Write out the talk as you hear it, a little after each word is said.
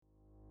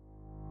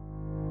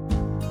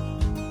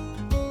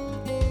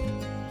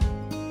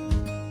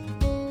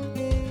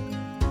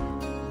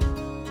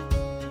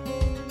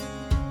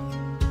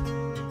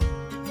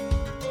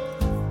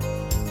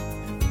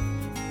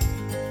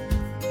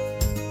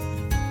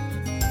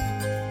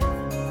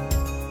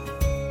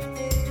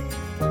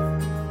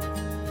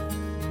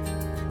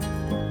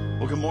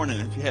good morning.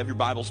 If you have your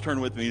Bibles,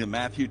 turn with me to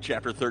Matthew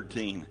chapter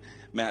 13.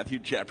 Matthew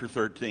chapter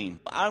 13.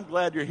 I'm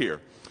glad you're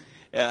here.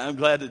 And I'm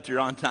glad that you're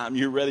on time.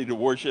 You're ready to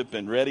worship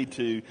and ready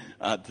to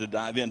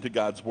dive into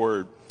God's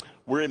Word.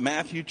 We're in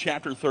Matthew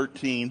chapter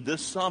 13.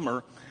 This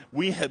summer,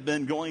 we have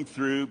been going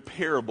through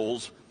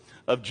parables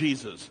of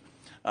Jesus,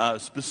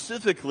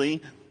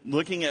 specifically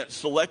looking at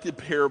selected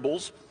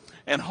parables.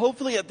 And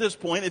hopefully at this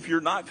point, if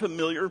you're not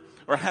familiar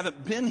or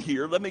haven't been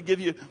here, let me give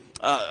you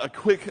a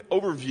quick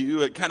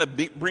overview, kind of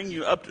bring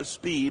you up to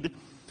speed.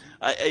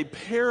 A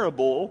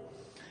parable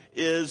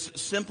is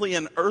simply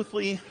an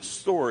earthly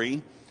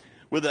story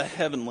with a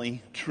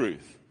heavenly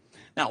truth.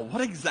 Now,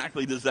 what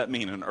exactly does that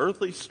mean, an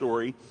earthly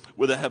story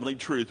with a heavenly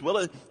truth?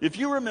 Well, if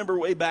you remember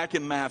way back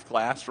in math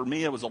class, for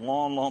me it was a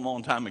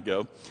long time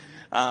ago,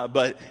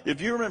 but if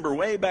you remember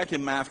way back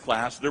in math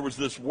class, there was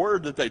this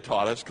word that they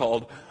taught us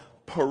called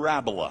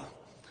parabola.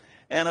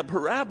 And a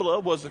parabola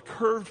was a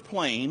curved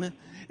plane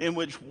in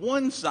which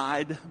one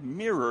side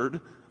mirrored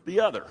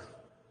the other.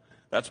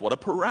 That's what a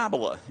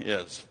parabola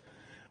is.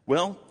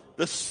 Well,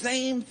 the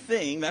same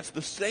thing, that's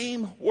the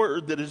same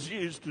word that is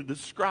used to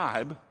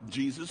describe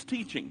Jesus'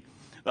 teaching,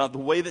 the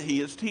way that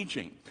he is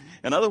teaching.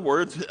 In other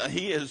words,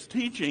 he is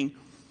teaching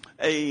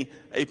a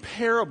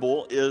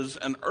parable is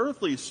an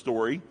earthly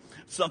story,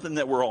 something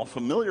that we're all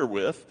familiar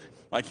with.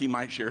 Like he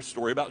might share a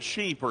story about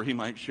sheep, or he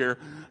might share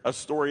a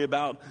story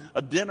about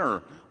a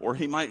dinner, or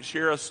he might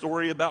share a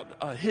story about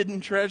a hidden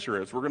treasure,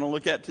 as we're going to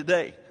look at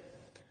today.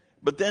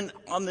 But then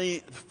on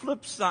the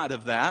flip side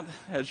of that,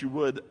 as you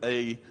would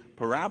a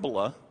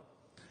parabola,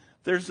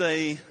 there's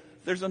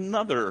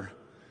another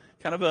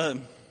kind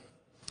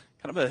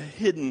of a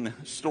hidden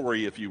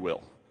story, if you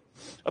will,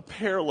 a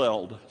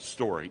paralleled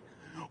story,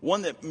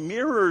 one that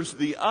mirrors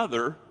the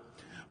other,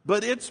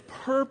 but its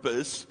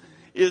purpose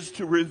is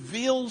to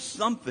reveal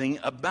something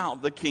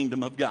about the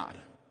kingdom of God.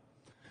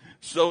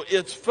 So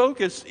its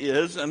focus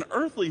is an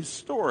earthly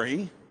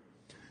story,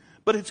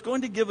 but it's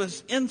going to give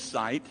us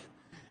insight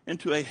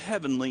into a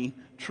heavenly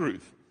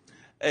truth,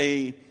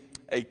 a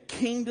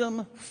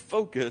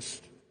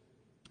kingdom-focused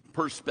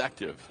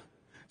perspective.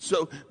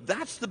 So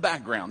that's the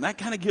background. That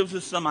kind of gives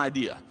us some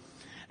idea.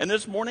 And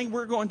this morning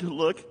we're going to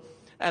look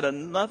at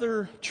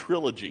another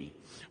trilogy.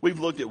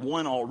 We've looked at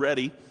one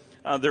already.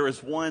 There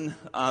is one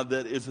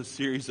that is a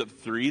series of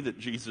three that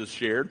Jesus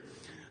shared.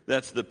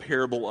 That's the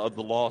parable of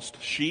the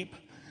lost sheep,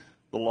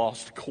 the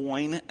lost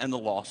coin, and the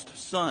lost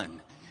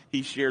son.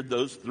 He shared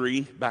those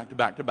three back to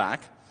back to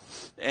back.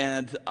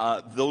 And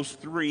those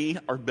three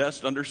are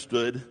best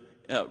understood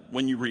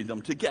when you read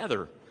them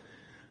together.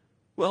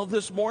 Well,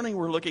 this morning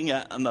we're looking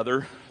at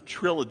another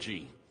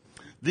trilogy.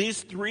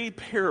 These three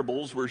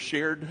parables were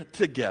shared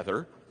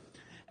together,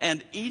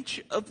 and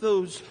each of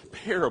those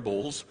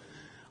parables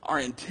are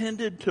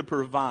intended to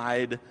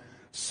provide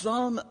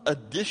some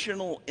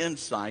additional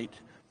insight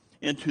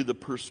into the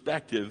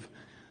perspective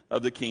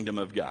of the kingdom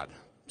of God.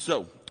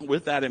 So,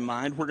 with that in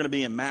mind, we're going to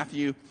be in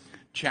Matthew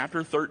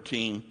chapter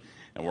 13,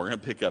 and we're going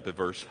to pick up at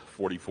verse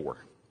 44.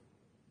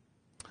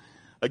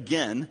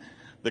 Again,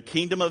 the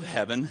kingdom of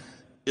heaven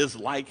is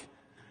like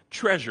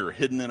treasure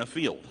hidden in a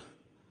field,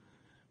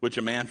 which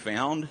a man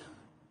found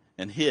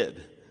and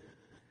hid.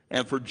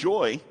 And for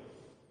joy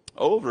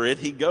over it,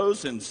 he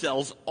goes and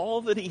sells all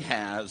that he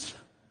has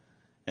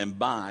and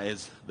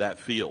buys that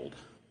field.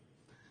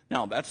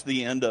 Now, that's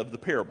the end of the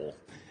parable.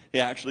 He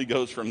actually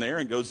goes from there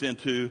and goes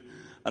into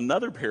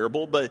another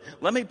parable, but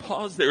let me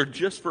pause there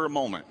just for a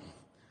moment.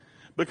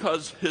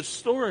 Because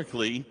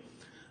historically,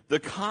 the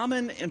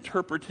common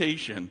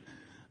interpretation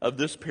of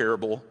this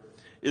parable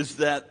is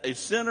that a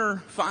sinner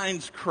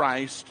finds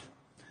Christ,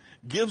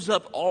 gives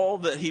up all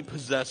that he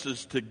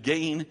possesses to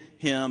gain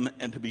him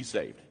and to be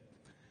saved.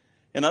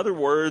 In other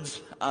words,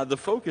 the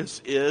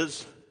focus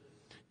is,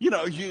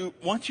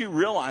 once you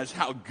realize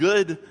how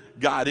good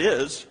God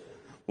is,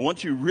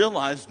 once you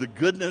realize the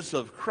goodness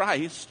of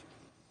Christ,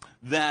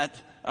 that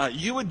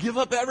you would give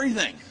up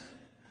everything.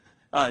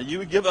 You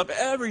would give up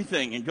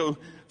everything and go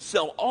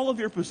sell all of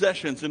your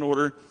possessions in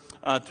order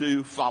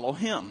to follow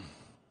him.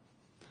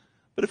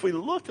 But if we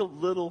look a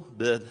little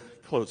bit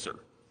closer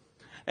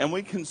and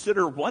we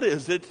consider what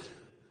is it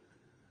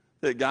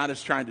that God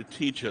is trying to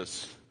teach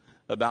us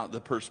about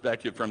the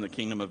perspective from the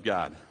kingdom of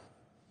God.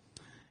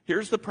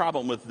 Here's the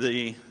problem with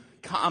the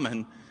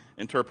common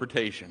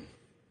interpretation.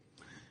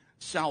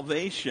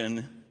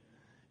 Salvation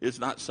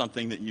is not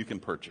something that you can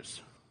purchase.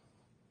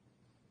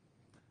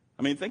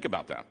 I mean, think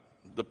about that.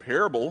 The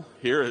parable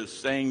here is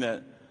saying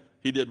that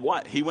he did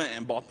what? He went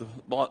and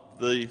bought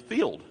the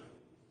field.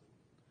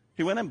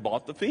 He went and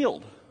bought the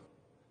field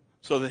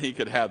so that he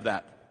could have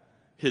that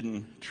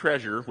hidden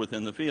treasure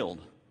within the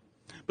field.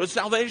 But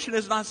salvation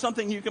is not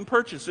something you can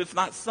purchase. It's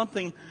not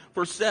something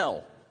for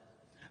sale.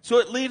 So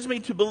it leads me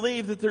to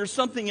believe that there's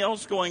something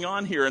else going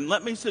on here. And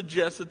let me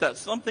suggest that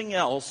something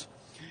else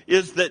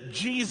is that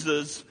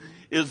Jesus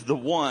is the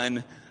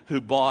one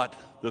who bought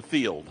the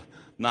field,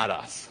 not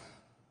us.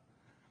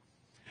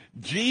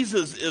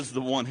 Jesus is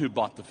the one who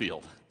bought the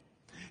field.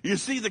 You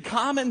see the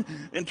common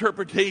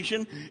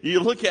interpretation,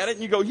 you look at it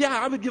and you go, yeah,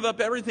 I would give up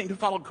everything to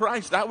follow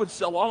Christ. I would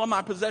sell all of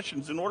my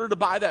possessions in order to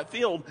buy that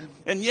field.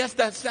 And yes,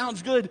 that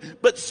sounds good,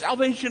 but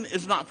salvation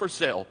is not for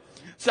sale.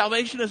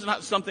 Salvation is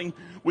not something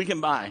we can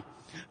buy.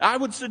 I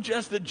would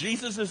suggest that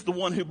Jesus is the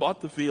one who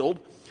bought the field.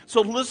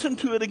 So listen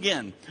to it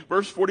again.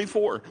 Verse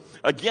 44.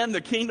 Again,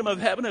 the kingdom of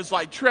heaven is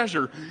like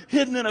treasure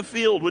hidden in a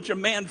field, which a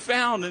man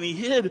found, and he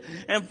hid,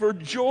 and for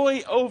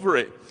joy over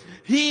it,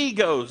 he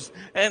goes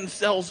and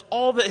sells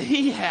all that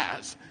he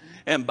has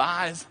and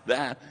buys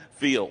that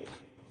field.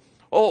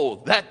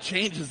 Oh, that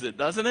changes it,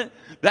 doesn't it?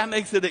 That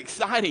makes it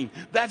exciting.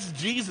 That's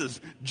Jesus.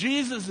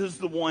 Jesus is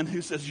the one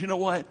who says, you know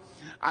what?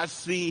 I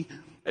see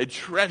a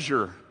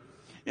treasure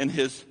in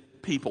his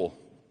people.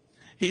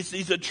 He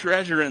sees a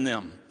treasure in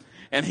them.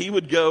 And he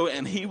would go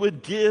and he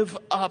would give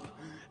up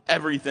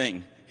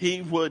everything.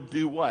 He would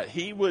do what?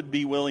 He would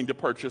be willing to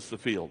purchase the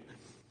field.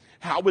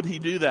 How would he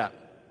do that?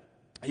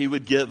 He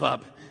would give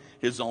up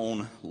his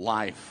own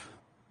life.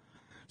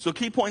 So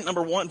key point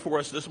number 1 for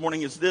us this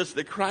morning is this,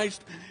 that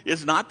Christ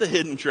is not the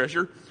hidden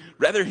treasure.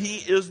 Rather, he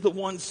is the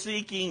one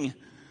seeking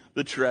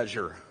the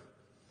treasure.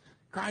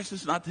 Christ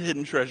is not the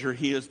hidden treasure.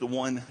 He is the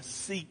one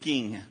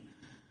seeking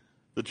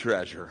the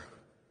treasure.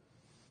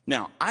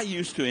 Now, I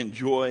used to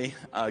enjoy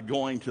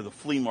going to the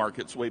flea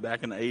markets way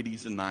back in the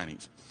 80s and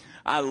 90s.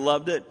 I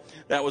loved it.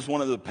 That was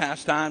one of the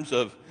pastimes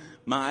of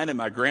mine and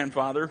my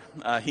grandfather.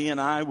 He and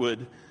I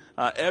would,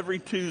 every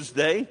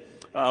Tuesday,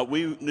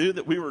 we knew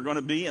that we were going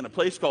to be in a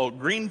place called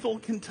Greenville,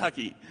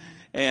 Kentucky.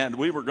 And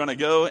we were going to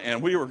go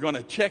and we were going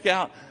to check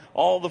out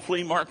all the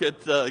flea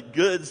market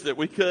goods that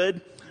we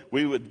could.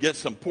 We would get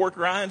some pork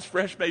rinds,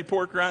 fresh made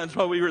pork rinds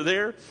while we were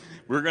there.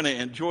 We were going to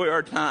enjoy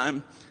our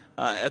time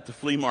at the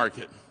flea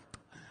market.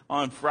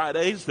 On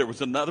Fridays, there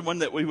was another one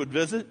that we would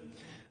visit.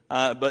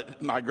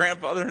 But my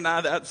grandfather and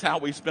I, that's how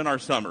we spent our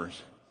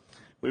summers.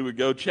 We would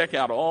go check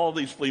out all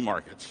these flea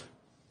markets.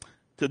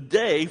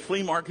 Today,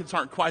 flea markets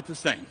aren't quite the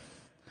same.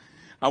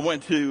 I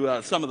went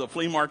to some of the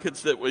flea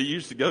markets that we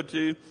used to go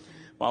to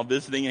while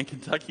visiting in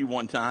Kentucky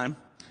one time,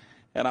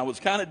 and I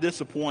was kind of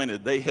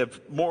disappointed. They have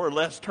more or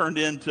less turned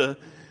into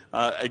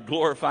a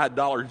glorified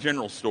Dollar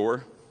General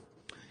store.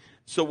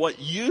 So what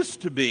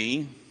used to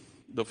be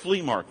the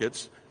flea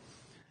markets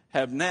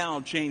have now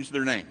changed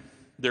their name.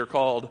 They're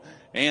called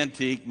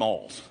antique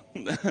malls.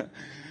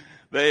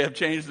 They have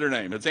changed their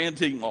name. It's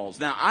antique malls.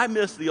 Now, I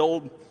miss the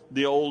old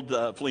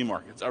flea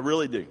markets. I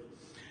really do.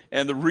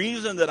 And the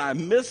reason that I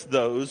miss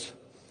those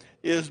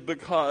is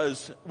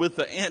because with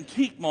the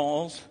antique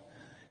malls,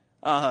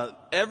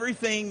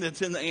 everything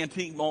that's in the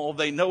antique mall,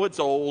 they know it's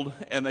old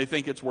and they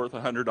think it's worth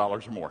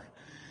 $100 or more.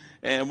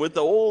 And with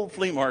the old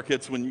flea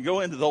markets, when you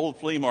go into the old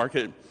flea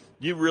market,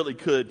 you really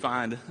could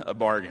find a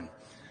bargain.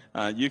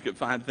 You could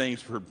find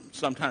things for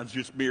sometimes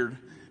just mere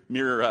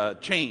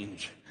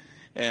change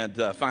and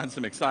find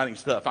some exciting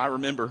stuff. I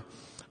remember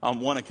on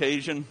one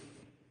occasion,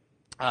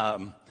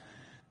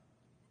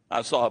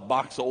 I saw a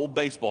box of old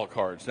baseball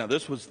cards. Now,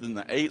 this was in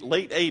the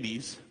late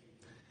 80s,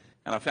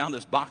 and I found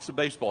this box of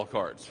baseball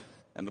cards.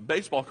 And the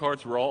baseball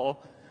cards were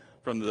all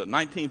from the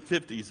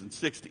 1950s and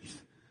 60s.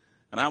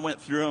 And I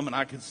went through them, and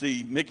I could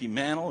see Mickey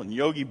Mantle and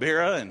Yogi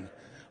Berra and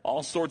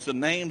all sorts of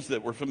names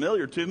that were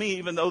familiar to me,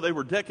 even though they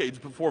were decades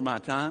before my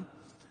time.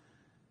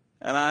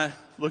 And I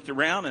looked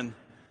around and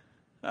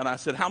I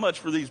said, how much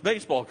for these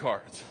baseball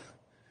cards?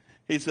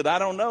 He said, I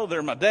don't know.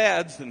 They're my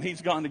dad's, and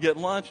he's gone to get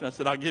lunch. And I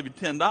said, I'll give you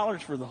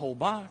 $10 for the whole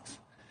box.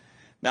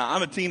 Now,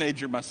 I'm a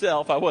teenager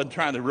myself. I wasn't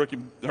trying to rook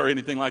him or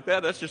anything like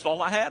that. That's just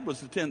all I had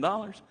was the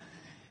 $10.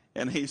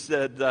 And he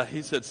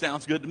said,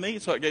 sounds good to me.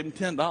 So I gave him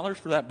 $10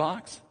 for that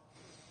box.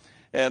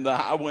 And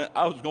I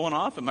was going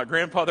off, and my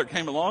grandfather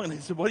came along, and he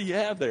said, what do you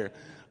have there?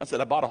 I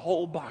said, I bought a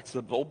whole box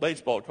of old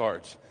baseball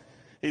cards.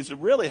 He said,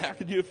 really? How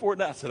could you afford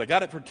that? I said, I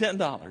got it for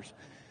 $10.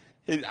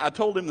 I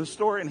told him the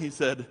story, and he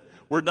said,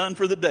 we're done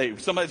for the day.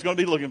 Somebody's going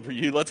to be looking for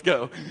you. Let's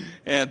go.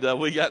 And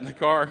we got in the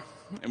car,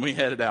 and we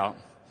headed out.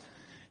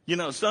 You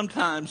know,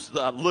 sometimes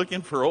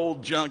looking for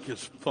old junk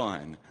is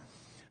fun.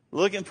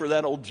 Looking for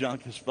that old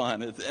junk is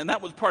fun. And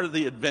that was part of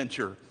the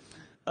adventure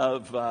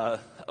of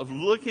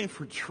looking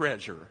for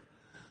treasure.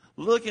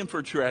 Looking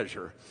for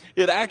treasure.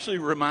 It actually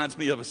reminds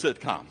me of a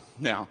sitcom.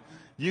 Now,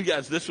 you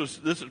guys, this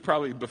is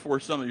probably before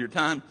some of your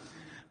time.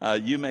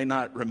 You may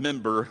not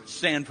remember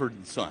Sanford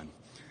and Son.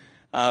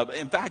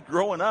 In fact,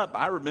 growing up,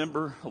 I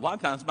remember a lot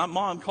of times my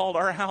mom called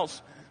our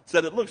house,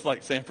 said it looks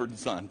like Sanford and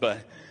Son, but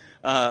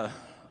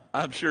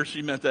I'm sure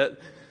she meant that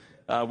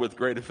with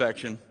great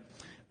affection.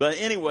 But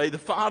anyway, the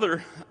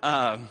father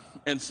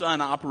and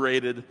son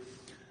operated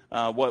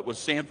what was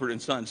Sanford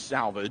and Son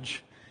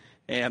Salvage.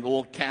 And a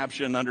little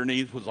caption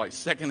underneath was like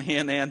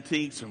secondhand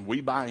antiques, and we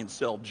buy and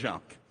sell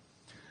junk.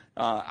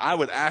 I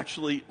would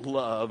actually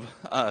love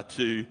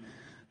to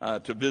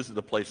visit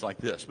a place like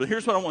this. But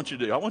here's what I want you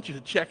to do. I want you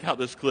to check out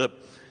this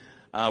clip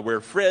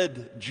where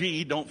Fred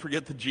G., don't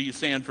forget the G,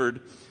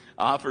 Sanford,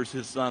 offers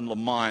his son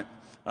Lamont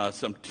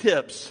some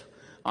tips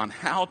on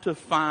how to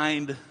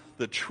find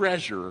the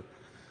treasure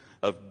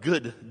of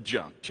good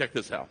junk. Check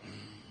this out.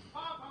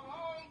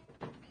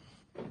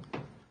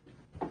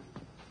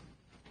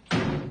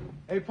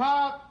 Hey,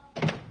 Pop.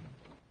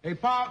 Hey,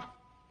 Pop.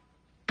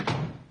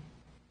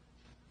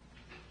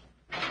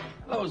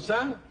 Hello,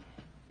 son.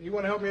 You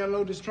want to help me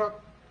unload this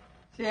truck?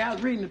 See, I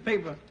was reading the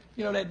paper.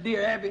 You know that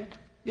Dear Abby?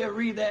 You ever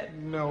read that?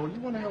 No. You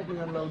want to help me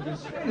unload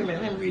this? Wait a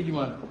minute, let me read you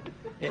one.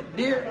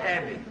 Dear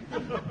Abby,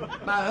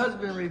 my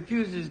husband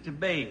refuses to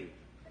bathe.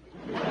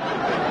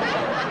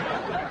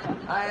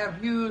 I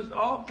have used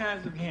all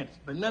kinds of hints,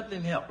 but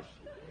nothing helps.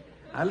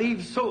 I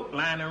leave soap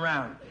lying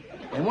around.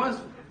 And once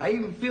I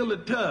even filled a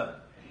tub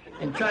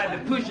and tried to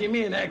push him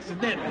in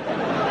accidentally.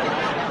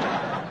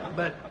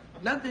 But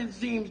nothing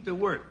seems to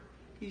work.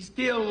 He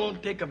still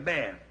won't take a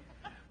bath.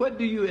 What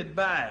do you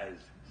advise?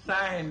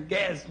 Signed,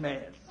 Gas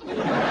Mask.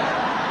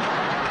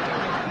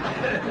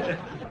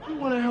 You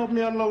want to help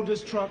me unload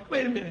this truck?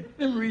 Wait a minute.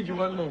 Let me read you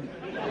one more.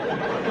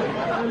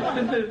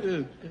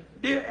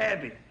 Dear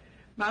Abby,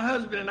 my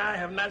husband and I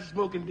have not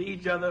spoken to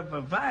each other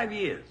for 5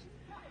 years.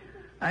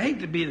 I hate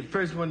to be the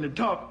first one to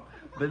talk,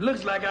 but it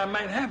looks like I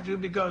might have to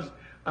because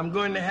I'm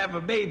going to have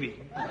a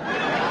baby.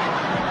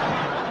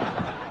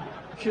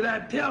 Should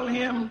I tell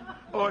him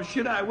or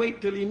should I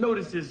wait till he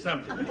notices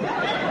something?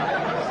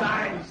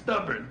 Signed,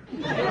 Stubborn.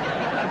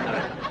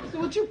 So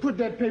would you put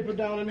that paper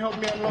down and help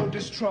me unload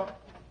this truck?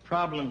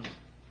 Problems.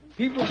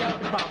 People got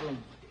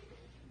problems.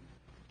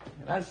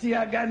 And I see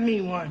I got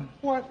me one.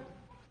 What?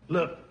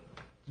 Look,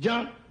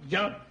 junk,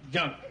 junk,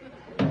 junk.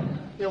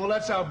 Yeah, well,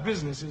 that's our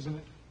business, isn't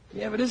it?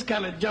 Yeah, but this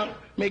kind of junk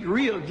make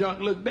real junk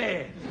look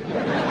bad.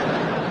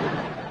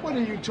 What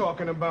are you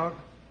talking about?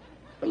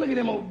 But look at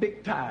them old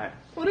big tires.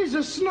 Well, these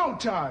are snow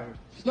tires.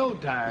 Snow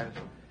tires.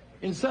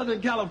 In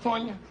Southern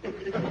California.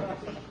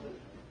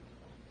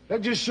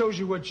 That just shows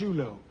you what you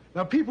know.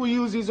 Now, people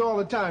use these all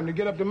the time to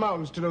get up the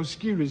mountains to those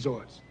ski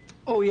resorts.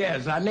 Oh,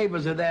 yes, our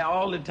neighbors are there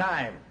all the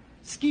time.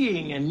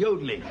 Skiing and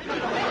yodeling.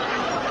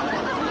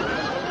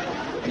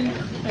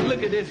 And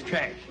look at this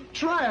trash.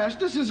 Trash?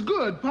 This is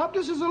good, Pop.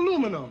 This is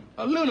aluminum.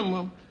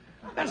 Aluminum?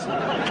 That's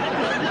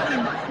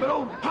nothing but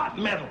old pot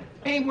metal.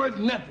 Ain't worth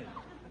nothing.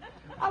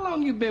 How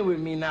long you been with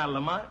me now,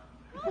 Lamont?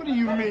 What do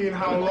you mean,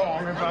 how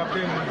long have I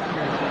been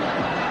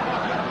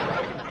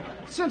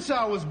with you? Since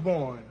I was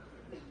born.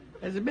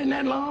 Has it been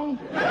that long?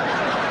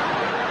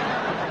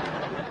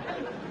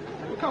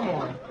 Come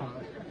on,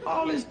 Pop.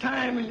 All this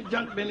time in the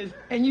junk business,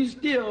 and you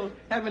still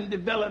haven't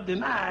developed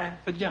an eye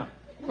for junk.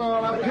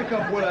 Well, I pick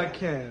up what I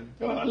can.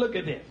 Oh, look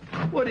at this.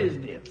 What is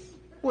this?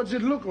 What's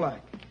it look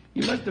like?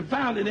 You must have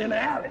found it in the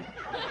alley.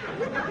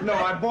 No,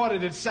 I bought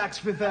it at Saks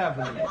Fifth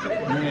Avenue.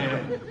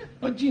 Yeah.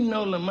 Don't you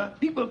know, Lamont,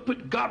 people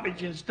put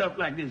garbage in stuff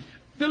like this,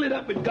 fill it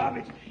up with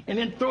garbage, and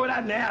then throw it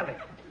out in the alley.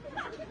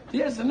 See,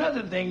 that's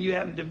another thing you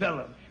haven't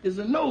developed, is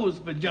a nose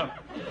for junk.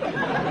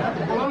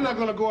 Well, I'm not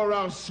going to go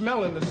around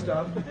smelling the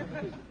stuff.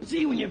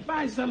 See, when you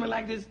find something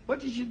like this,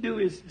 what you should do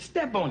is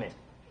step on it.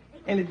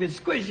 And if it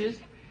squishes,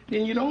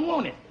 then you don't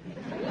want it.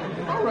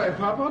 All right,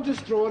 Pop, I'll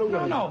just throw it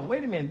away. No,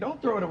 wait a minute.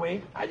 Don't throw it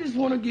away. I just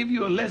want to give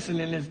you a lesson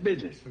in this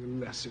business. A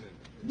lesson?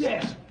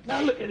 Yeah.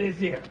 Now look at this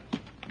here.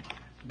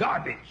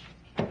 Garbage.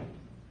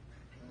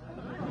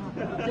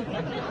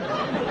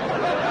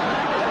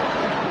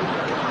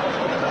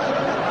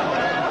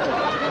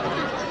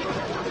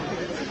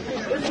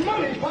 It's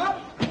money,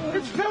 Pop.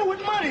 It's filled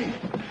with money.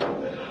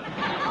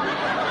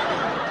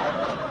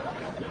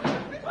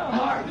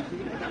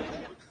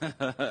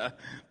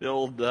 The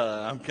old,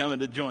 I'm coming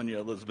to join you,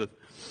 Elizabeth.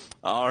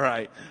 All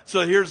right.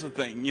 So here's the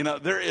thing. You know,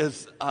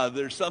 there's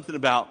something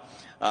about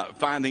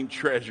finding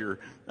treasure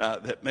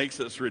that makes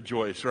us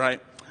rejoice,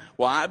 right?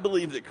 Well, I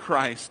believe that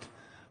Christ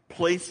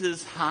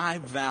places high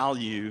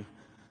value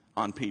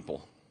on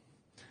people.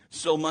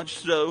 So much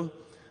so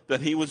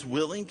that he was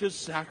willing to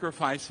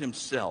sacrifice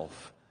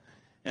himself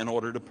in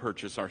order to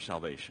purchase our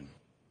salvation.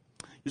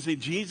 You see,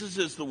 Jesus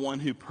is the one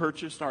who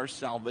purchased our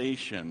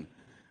salvation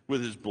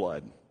with his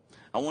blood.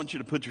 I want you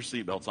to put your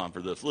seatbelts on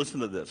for this.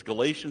 Listen to this.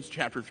 Galatians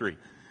chapter 3.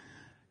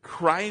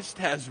 Christ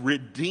has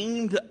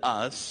redeemed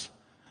us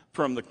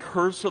from the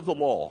curse of the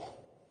law.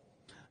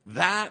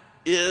 That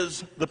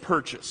is the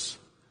purchase.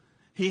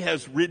 He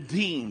has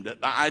redeemed.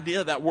 The idea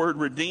of that word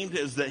redeemed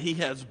is that he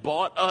has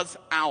bought us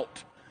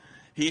out.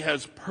 He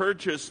has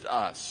purchased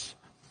us.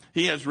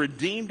 He has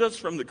redeemed us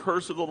from the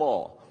curse of the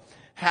law,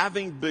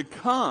 having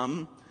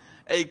become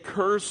a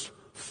curse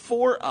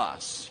for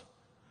us.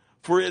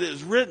 For it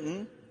is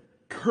written,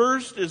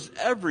 cursed is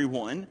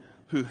everyone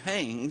who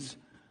hangs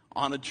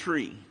on a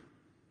tree.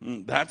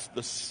 That's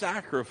the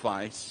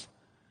sacrifice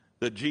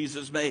that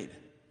Jesus made.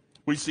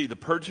 We see the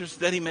purchase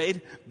that he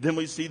made, then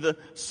we see the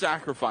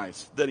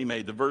sacrifice that he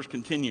made. The verse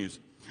continues,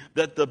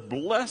 that the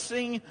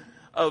blessing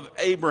of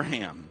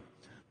Abraham,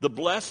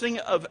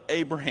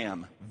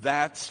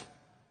 that's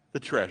the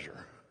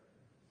treasure.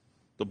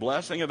 The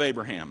blessing of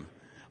Abraham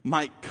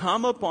might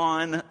come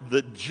upon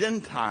the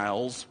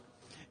Gentiles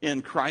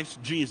in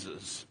Christ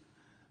Jesus.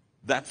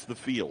 That's the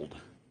field.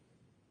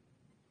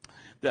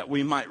 That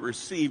we might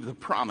receive the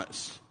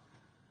promise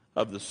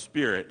of the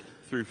Spirit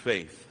through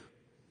faith.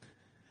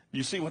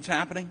 You see what's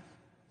happening?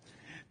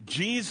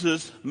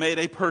 Jesus made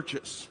a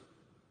purchase.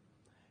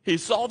 He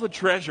saw the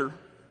treasure.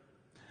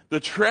 The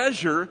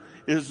treasure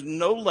is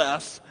no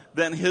less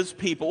than his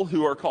people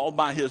who are called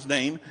by his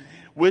name,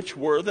 which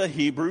were the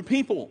Hebrew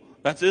people.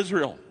 That's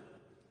Israel.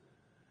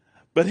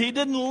 But he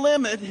didn't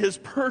limit his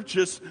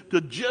purchase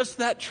to just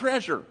that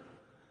treasure.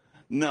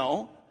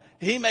 No,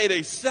 he made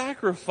a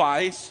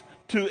sacrifice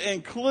to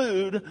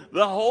include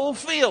the whole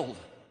field.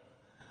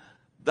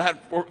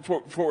 That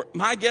for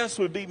my guess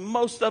would be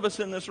most of us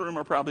in this room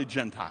are probably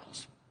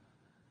Gentiles.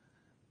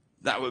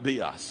 That would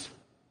be us.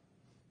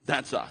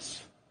 That's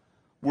us.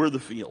 We're the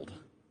field.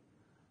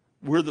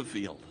 We're the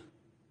field.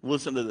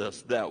 Listen to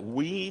this. That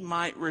we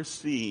might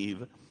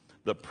receive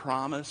the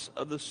promise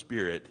of the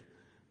Spirit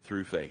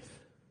through faith.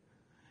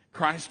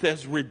 Christ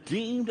has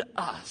redeemed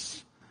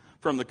us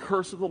from the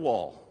curse of the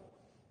law,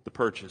 the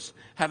purchase,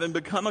 having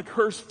become a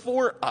curse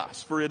for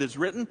us. For it is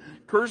written,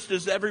 cursed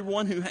is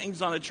everyone who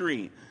hangs on a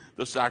tree,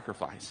 the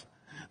sacrifice.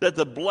 That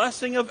the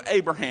blessing of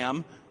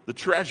Abraham, the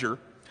treasure,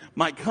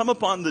 might come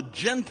upon the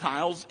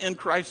Gentiles in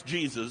Christ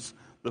Jesus,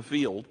 the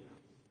field,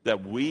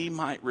 that we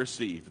might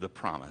receive the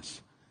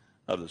promise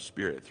of the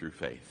Spirit through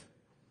faith.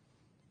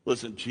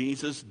 Listen,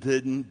 Jesus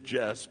didn't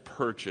just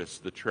purchase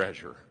the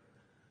treasure.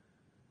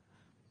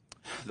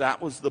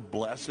 That was the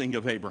blessing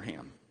of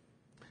Abraham.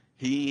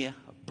 He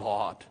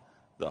bought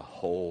the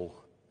whole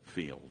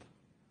field.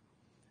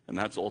 And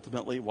that's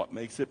ultimately what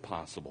makes it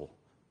possible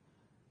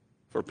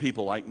for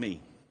people like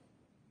me,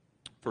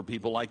 for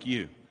people like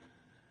you,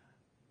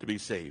 to be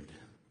saved.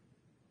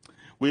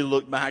 We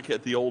look back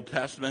at the Old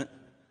Testament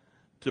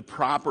to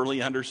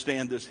properly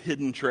understand this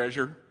hidden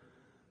treasure,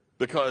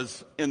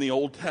 because in the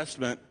Old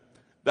Testament,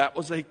 that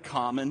was a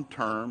common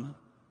term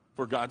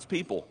for God's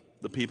people,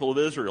 the people of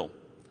Israel.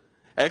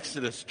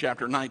 Exodus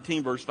chapter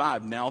 19, verse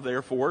 5, now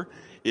therefore,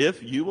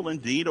 if you will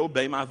indeed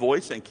obey my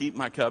voice and keep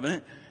my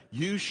covenant,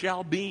 you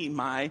shall be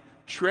my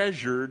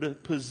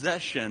treasured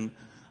possession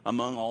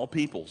among all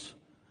peoples,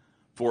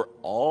 for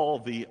all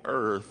the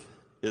earth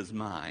is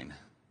mine.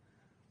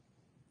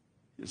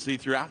 You see,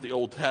 throughout the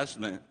Old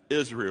Testament,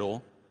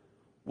 Israel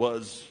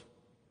was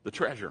the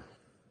treasure.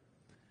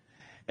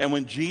 And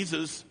when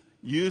Jesus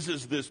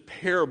uses this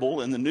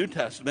parable in the New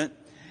Testament,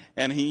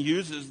 and he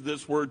uses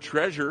this word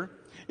treasure,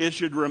 it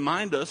should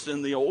remind us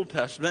in the Old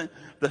Testament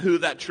who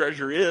that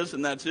treasure is,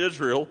 and that's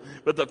Israel.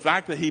 But the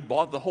fact that he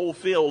bought the whole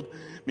field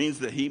means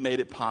that he made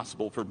it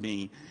possible for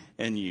me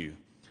and you.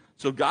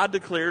 So God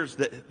declares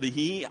that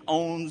he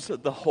owns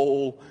the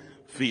whole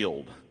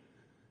field,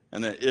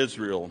 and that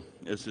Israel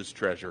is his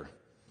treasure.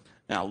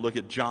 Now look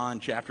at John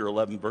chapter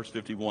 11, verse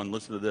 51.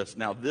 Listen to this.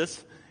 Now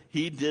this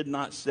he did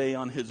not say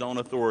on his own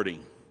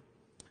authority,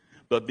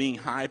 but being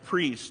high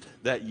priest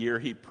that year,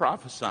 he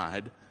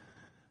prophesied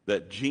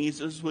that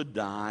Jesus would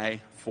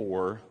die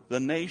for the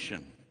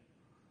nation.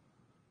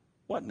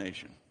 What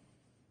nation?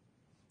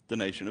 The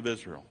nation of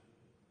Israel.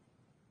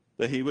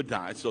 That he would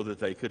die so that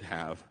they could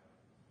have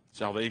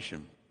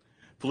salvation.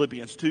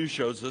 Philippians 2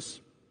 shows us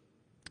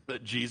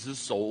that Jesus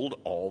sold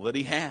all that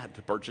he had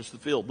to purchase the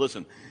field.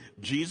 Listen,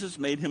 Jesus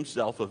made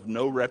himself of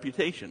no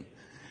reputation,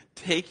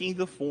 taking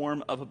the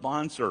form of a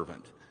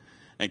bondservant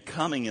and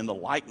coming in the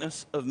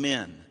likeness of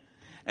men.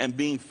 And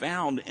being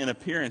found in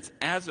appearance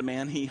as a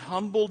man, he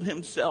humbled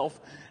himself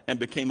and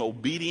became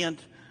obedient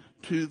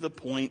to the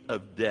point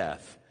of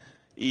death,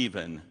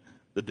 even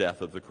the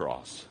death of the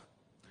cross.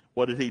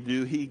 What did he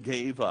do? He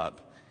gave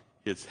up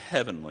his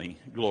heavenly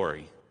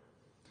glory.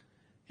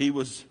 He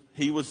was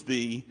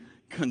the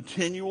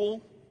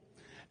continual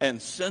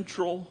and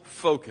central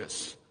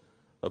focus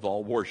of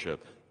all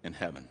worship in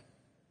heaven.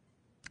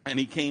 And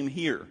he came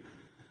here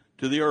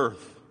to the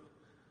earth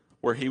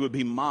where he would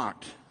be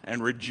mocked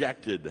and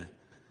rejected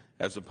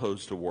as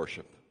opposed to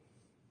worship.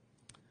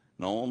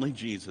 And only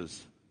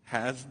Jesus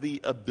has the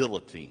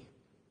ability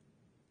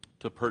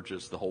to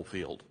purchase the whole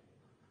field.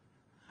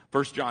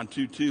 1 John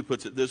 2:2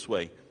 puts it this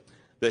way,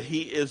 that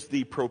he is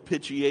the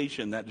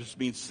propitiation, that just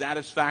means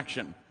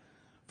satisfaction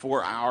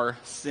for our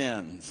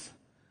sins.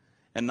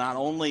 And not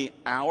only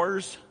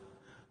ours,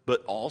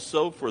 but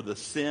also for the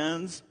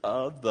sins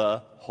of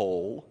the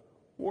whole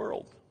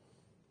world.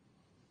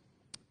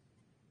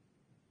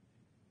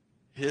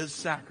 His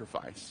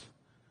sacrifice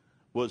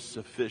was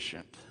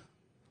sufficient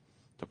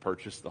to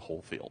purchase the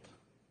whole field.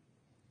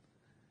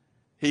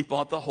 He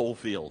bought the whole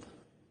field.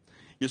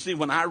 You see,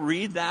 when I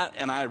read that,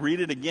 and I read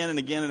it again and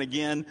again and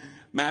again,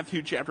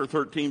 Matthew chapter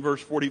 13,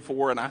 verse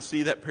 44, and I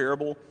see that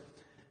parable,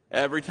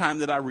 every time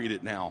that I read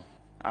it now,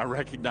 I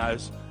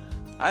recognize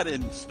I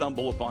didn't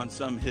stumble upon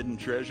some hidden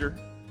treasure.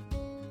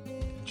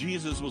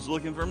 Jesus was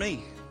looking for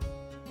me.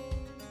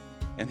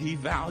 And he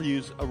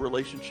values a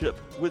relationship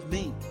with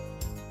me.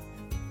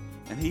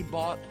 And he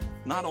bought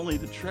not only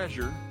the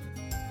treasure,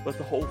 but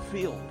the whole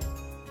field,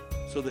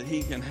 so that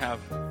he can have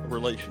a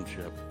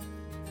relationship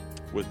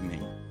with me.